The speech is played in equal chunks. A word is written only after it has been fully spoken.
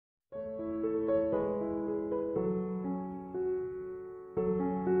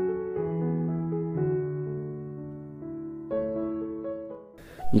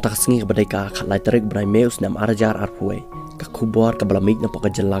Entah sengi kepada ka khalai tarik berai meus nam arajar arpuai. Ka kubor ka balamik na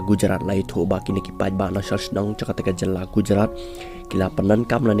paka jala Gujarat lai thu ba kini ki pai ba na shnang chakata ka jala Gujarat. Kila panan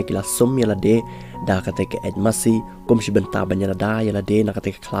kam la ne kila sum yala de da kata ka masi kum si benta banyala da yala de na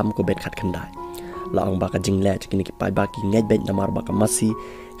kata ka klam ko bet khat khandai. La ong ba ka jing le kini ki pai ba ki ngai bet namar ba ka masi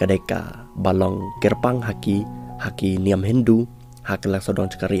kadai ka balong kerpang haki niam Hindu hak lang sodong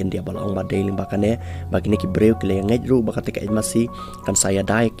cakari India balong ba dailing ba kane ba kini ki breu kile ngai ru ba kata ka masi kan saya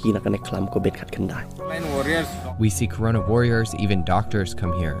dai ki na kane klam ko bet khat khandai. We see corona warriors, even doctors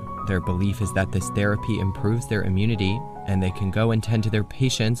come here. Their belief is that this therapy improves their immunity and they can go and tend to their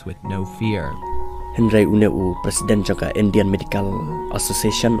patients with no fear. Henry Uneu, President Jaka Indian Medical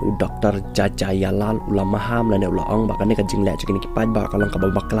Association, Doktor Jajayalal, Maham, Lane Ulaong, Bakane Jing Le, Chicken Kipad, Bakalang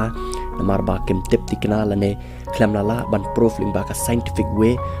Kabakla, Namar Bakim Tip Tikana, Lane, Klamlala, Ban Proof in Baka scientific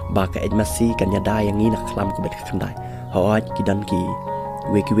way, Baka Edmasi, Kanyada, Yangina, Klam Kubet Kandai, Hawaj Kidanki,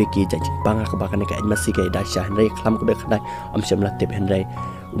 Wiki, Jajing Banga, Kabakane Edmasi, Dasha, Henry, Klam Kubet Kandai, Shamla Tip Henry.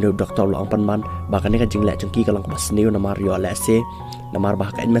 Uneu doktor lo ang panman bakane ka jing le chungki kalang bas neu namar yo lese namar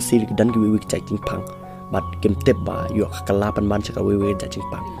ba ka masir dan ki wi ching pang bat kim tep ba yo kala panman chaka wi ching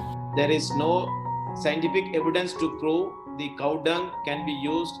pang. There is no scientific evidence to prove the cow dung can be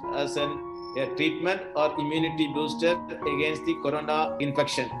used as a treatment or immunity booster against the corona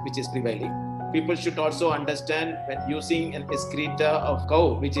infection which is prevailing. People should also understand when using an excreta of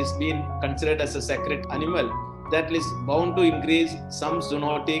cow which is being considered as a sacred animal, that is bound to increase some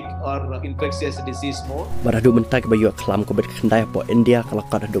zoonotic or infectious disease more. Baradu mentak bayu klam ko bet khandai po India kalau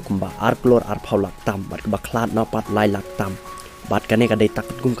kad adu kumba ar klor ar phaulak tam bat ba khlat na pat lai lak tam bat kane ka dai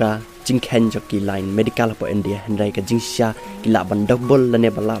takut kumka jing khen joki line medical po India hendai ka jing sha kila ban double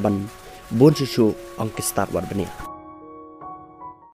lane bala ban bon chu ong ki start war bania.